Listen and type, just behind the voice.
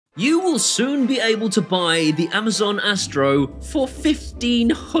You will soon be able to buy the Amazon Astro for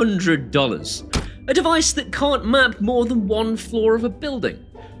 $1,500. A device that can't map more than one floor of a building.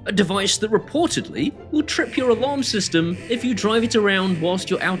 A device that reportedly will trip your alarm system if you drive it around whilst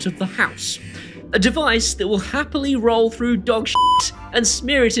you're out of the house. A device that will happily roll through dog shit and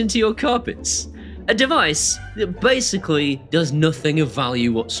smear it into your carpets. A device that basically does nothing of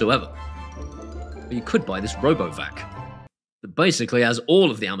value whatsoever. But you could buy this RoboVac that basically has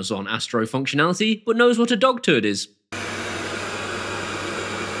all of the Amazon Astro functionality but knows what a dog turd is.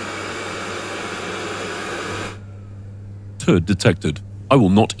 Turd detected. I will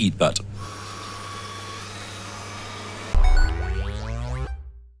not eat that.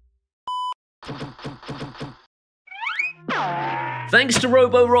 Thanks to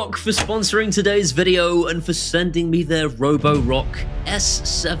Roborock for sponsoring today's video and for sending me their Roborock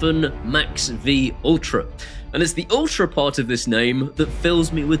S7 MaxV Ultra. And it's the Ultra part of this name that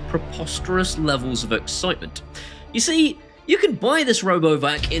fills me with preposterous levels of excitement. You see, you can buy this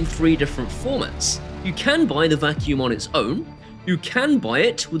RoboVac in 3 different formats. You can buy the vacuum on its own, you can buy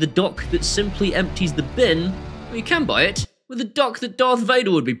it with a dock that simply empties the bin, or you can buy it with a dock that Darth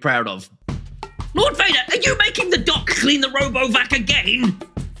Vader would be proud of. Lord Vader, are you making the dock clean the RoboVac again?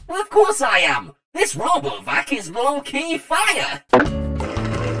 Well, of course I am. This RoboVac is low-key fire.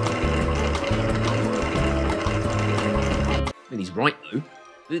 And he's right though.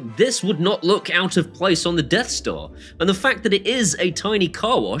 This would not look out of place on the Death Star, and the fact that it is a tiny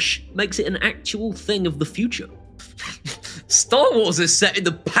car wash makes it an actual thing of the future. Star Wars is set in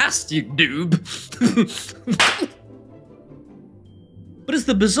the past, you noob! But it's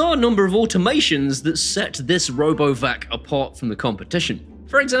the bizarre number of automations that set this RoboVac apart from the competition.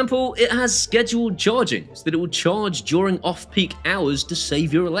 For example, it has scheduled charging, so that it will charge during off-peak hours to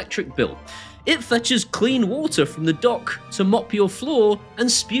save your electric bill. It fetches clean water from the dock to mop your floor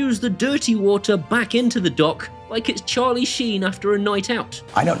and spews the dirty water back into the dock like it's Charlie Sheen after a night out.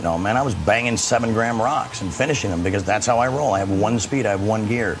 I don't know, man. I was banging 7-gram rocks and finishing them because that's how I roll. I have 1 speed, I have 1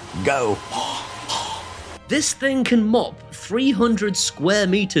 gear. Go. This thing can mop 300 square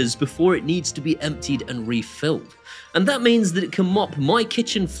meters before it needs to be emptied and refilled. And that means that it can mop my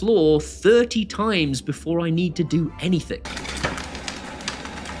kitchen floor 30 times before I need to do anything.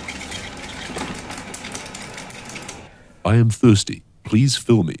 I am thirsty. Please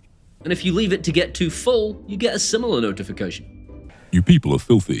fill me. And if you leave it to get too full, you get a similar notification. You people are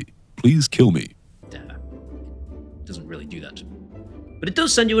filthy. Please kill me. It doesn't really do that. But it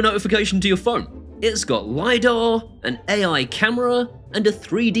does send you a notification to your phone. It's got LiDAR, an AI camera, and a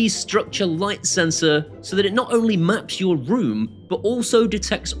 3D structure light sensor so that it not only maps your room, but also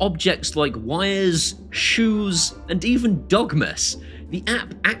detects objects like wires, shoes, and even dog mess. The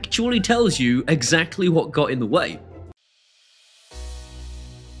app actually tells you exactly what got in the way.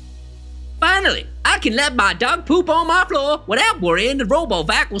 Finally, I can let my dog poop on my floor without worrying the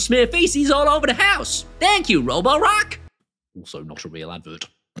RoboVac will smear feces all over the house. Thank you, Roborock. Also not a real advert.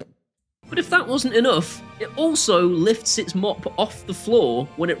 But if that wasn't enough, it also lifts its mop off the floor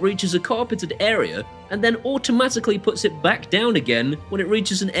when it reaches a carpeted area and then automatically puts it back down again when it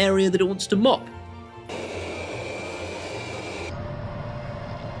reaches an area that it wants to mop.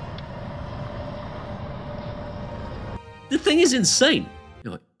 The thing is insane.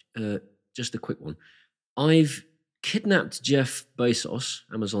 Just a quick one. I've kidnapped Jeff Bezos,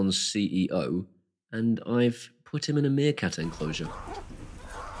 Amazon's CEO, and I've put him in a meerkat enclosure.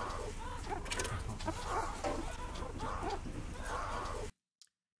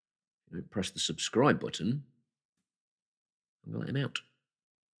 Press the subscribe button, I'm gonna let him out.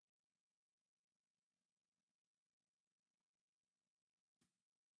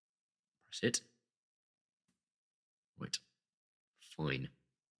 Press it. Right. Fine.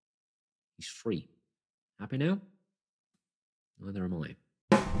 He's free. Happy now? Neither am I.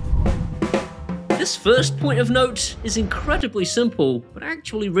 This first point of note is incredibly simple, but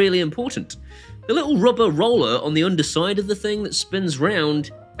actually really important. The little rubber roller on the underside of the thing that spins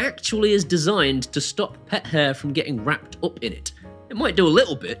round actually is designed to stop pet hair from getting wrapped up in it. It might do a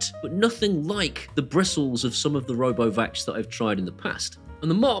little bit, but nothing like the bristles of some of the RoboVacs that I've tried in the past. And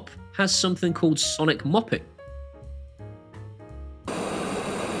the mop has something called sonic mopping.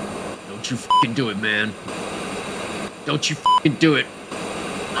 Don't you f***ing do it, man. Don't you f***ing do it.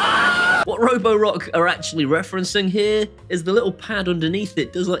 What Roborock are actually referencing here is the little pad underneath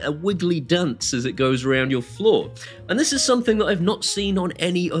it does like a wiggly dance as it goes around your floor. And this is something that I've not seen on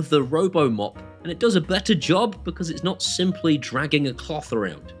any other RoboMop, and it does a better job because it's not simply dragging a cloth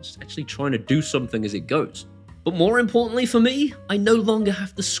around. It's actually trying to do something as it goes. But more importantly for me, I no longer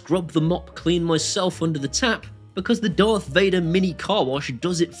have to scrub the mop clean myself under the tap. because the Darth Vader mini car wash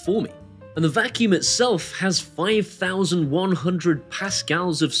does it for me. And the vacuum itself has 5,100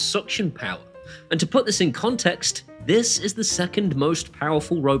 pascals of suction power. And to put this in context, this is the second most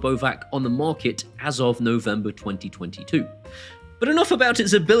powerful RoboVac on the market as of November 2022. But enough about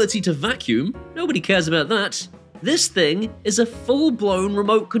its ability to vacuum, nobody cares about that. This thing is a full-blown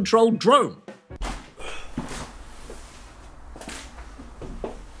remote-controlled drone.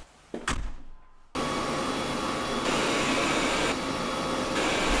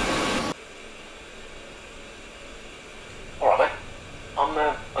 Alright, mate. I'm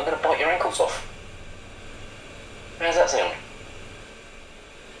gonna bite your ankles off. How's that sound?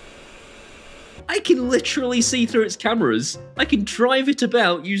 I can literally see through its cameras. I can drive it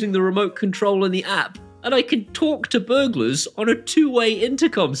about using the remote control in the app, and I can talk to burglars on a two-way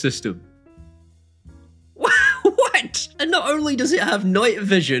intercom system. What? And not only does it have night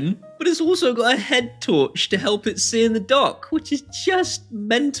vision, but it's also got a head torch to help it see in the dark, which is just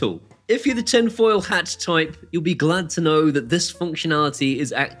mental. If you're the tinfoil hat type, you'll be glad to know that this functionality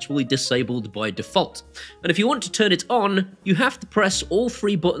is actually disabled by default. And if you want to turn it on, you have to press all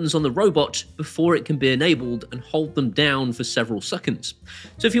 3 buttons on the robot before it can be enabled and hold them down for several seconds.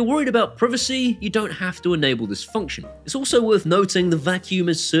 So if you're worried about privacy, you don't have to enable this function. It's also worth noting the vacuum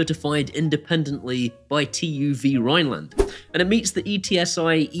is certified independently by TUV Rhineland, and it meets the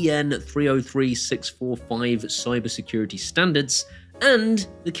ETSI EN 303645 cybersecurity standards. And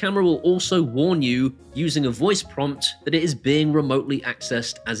the camera will also warn you, using a voice prompt, that it is being remotely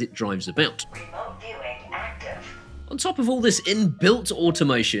accessed as it drives about. Remote viewing active. On top of all this inbuilt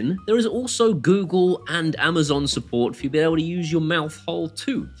automation, there is also Google and Amazon support for you being able to use your mouth hole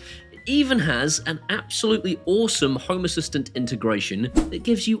too. It even has an absolutely awesome Home Assistant integration that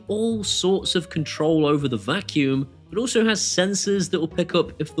gives you all sorts of control over the vacuum, but also has sensors that will pick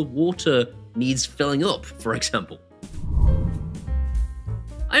up if the water needs filling up, for example.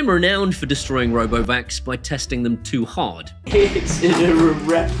 I'm renowned for destroying RoboVacs by testing them too hard. It's in an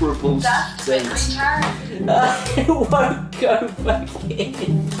irreparable state. It won't go back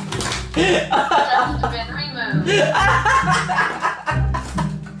in. Dust bin removed.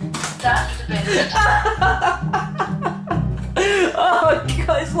 Dust bin Oh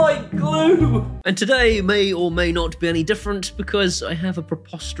god, it's like glue! And today may or may not be any different because I have a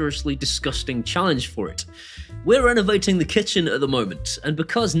preposterously disgusting challenge for it. We're renovating the kitchen at the moment, and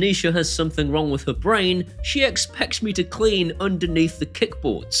because Nisha has something wrong with her brain, she expects me to clean underneath the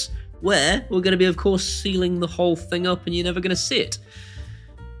kickboards, where we're going to be, of course, sealing the whole thing up and you're never going to see it.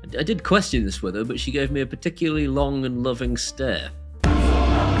 I did question this with her, but she gave me a particularly long and loving stare.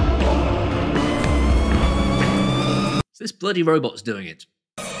 So this bloody robot's doing it.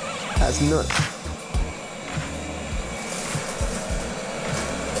 That's nuts.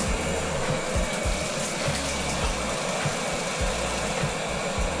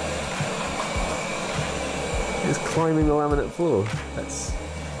 It's climbing the laminate floor. That's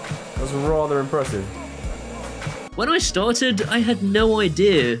rather impressive. When I started, I had no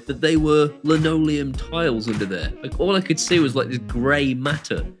idea that they were linoleum tiles under there. Like, all I could see was like this grey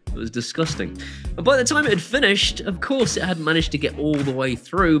matter. It was disgusting. And by the time it had finished, of course it hadn't managed to get all the way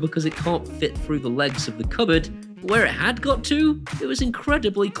through because it can't fit through the legs of the cupboard. But where it had got to, it was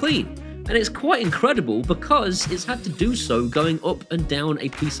incredibly clean. And it's quite incredible because it's had to do so going up and down a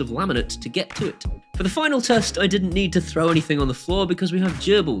piece of laminate to get to it. For the final test, I didn't need to throw anything on the floor because we have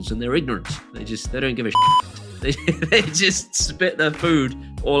gerbils and they're ignorant. They don't give a shit. They just spit their food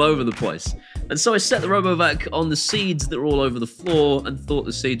all over the place. And so I set the RoboVac on the seeds that were all over the floor and thought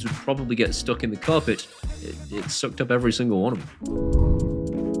the seeds would probably get stuck in the carpet. It sucked up every single one of them.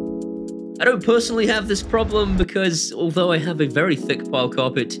 I don't personally have this problem because although I have a very thick pile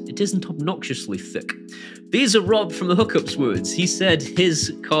carpet, it isn't obnoxiously thick. These are Rob from the Hookups words. He said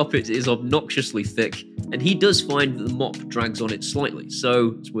his carpet is obnoxiously thick, and he does find that the mop drags on it slightly,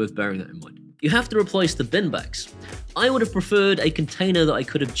 so it's worth bearing that in mind. You have to replace the bin bags. I would have preferred a container that I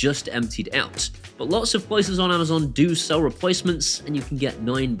could have just emptied out, but lots of places on Amazon do sell replacements, and you can get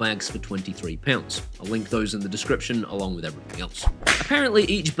 9 bags for £23. I'll link those in the description along with everything else. Apparently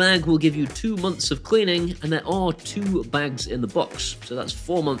each bag will give you 2 months of cleaning, and there are 2 bags in the box, so that's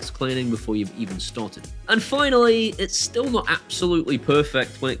 4 months cleaning before you've even started. And finally, it's still not absolutely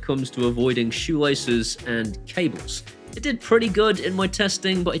perfect when it comes to avoiding shoelaces and cables. It did pretty good in my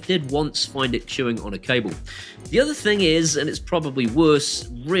testing, but I did once find it chewing on a cable. The other thing is, and it's probably worse,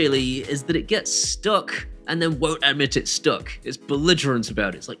 really, is that it gets stuck and then won't admit it's stuck. It's belligerent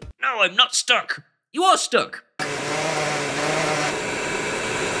about it. It's like, no, I'm not stuck. You are stuck.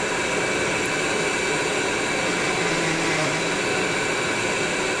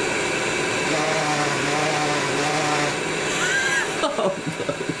 Oh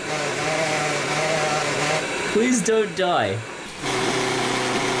no. Please don't die.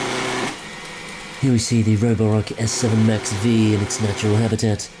 Here we see the Roborock S7 MaxV in its natural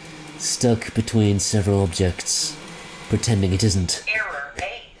habitat, stuck between several objects, pretending it isn't. Error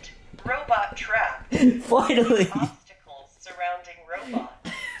 8. Robot trap. Finally! Obstacles surrounding robot.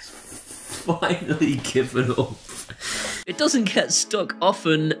 Finally given up. It doesn't get stuck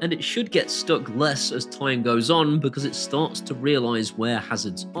often, and it should get stuck less as time goes on because it starts to realise where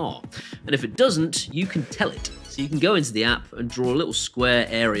hazards are. And if it doesn't, you can tell it. So you can go into the app and draw a little square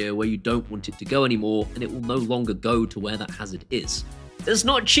area where you don't want it to go anymore, and it will no longer go to where that hazard is. It's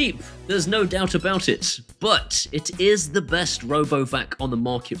not cheap, there's no doubt about it, but it is the best RoboVac on the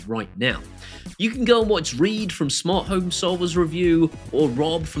market right now. You can go and watch Reed from Smart Home Solver's review, or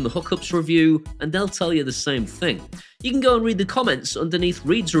Rob from the Hookups review, and they'll tell you the same thing. You can go and read the comments underneath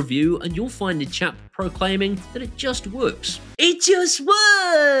Reed's review, and you'll find a chap proclaiming that it just works. It just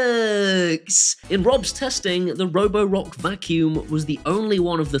works! In Rob's testing, the Roborock vacuum was the only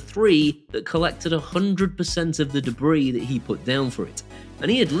one of the three that collected 100% of the debris that he put down for it.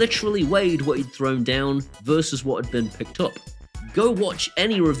 And he had literally weighed what he'd thrown down versus what had been picked up. Go watch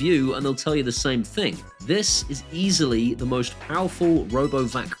any review and they'll tell you the same thing. This is easily the most powerful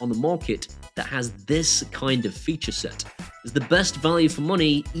RoboVac on the market that has this kind of feature set. It's the best value for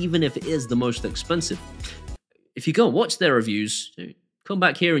money, even if it is the most expensive. If you go and watch their reviews, come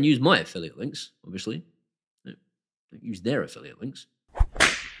back here and use my affiliate links, obviously. Don't use their affiliate links.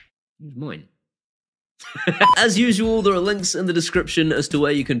 Use mine. As usual, there are links in the description as to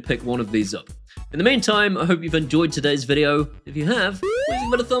where you can pick one of these up. In the meantime, I hope you've enjoyed today's video. If you have, please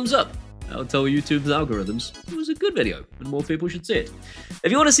give it a thumbs up. That'll tell YouTube's algorithms it was a good video and more people should see it.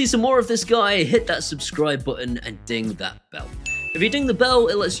 If you want to see some more of this guy, hit that subscribe button and ding that bell. If you ding the bell,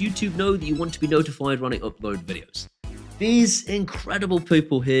 it lets YouTube know that you want to be notified when I upload videos. These incredible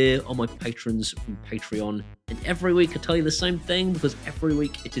people here are my patrons from Patreon, and every week I tell you the same thing because every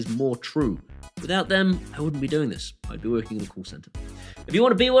week it is more true. Without them, I wouldn't be doing this. I'd be working in a call center. If you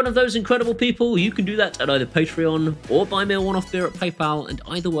want to be one of those incredible people, you can do that at either Patreon or buy me a one-off beer at PayPal, and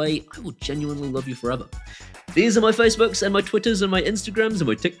either way, I will genuinely love you forever. These are my Facebooks and my Twitters and my Instagrams and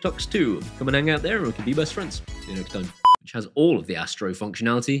my TikToks too. Come and hang out there and we can be best friends. See you next time. Which has all of the Astro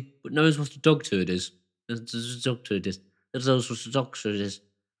functionality, but knows what a dog turd is. There's a dog turd is. There's also a dog turd is.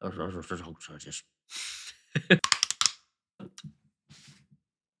 There's also a dog turd is.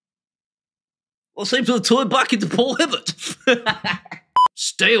 I'll save to the toy back into Paul Hibbert.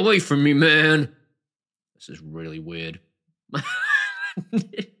 Stay away from me, man. This is really weird.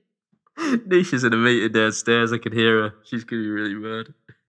 Nisha's in a meeting downstairs. I can hear her. She's gonna be really mad.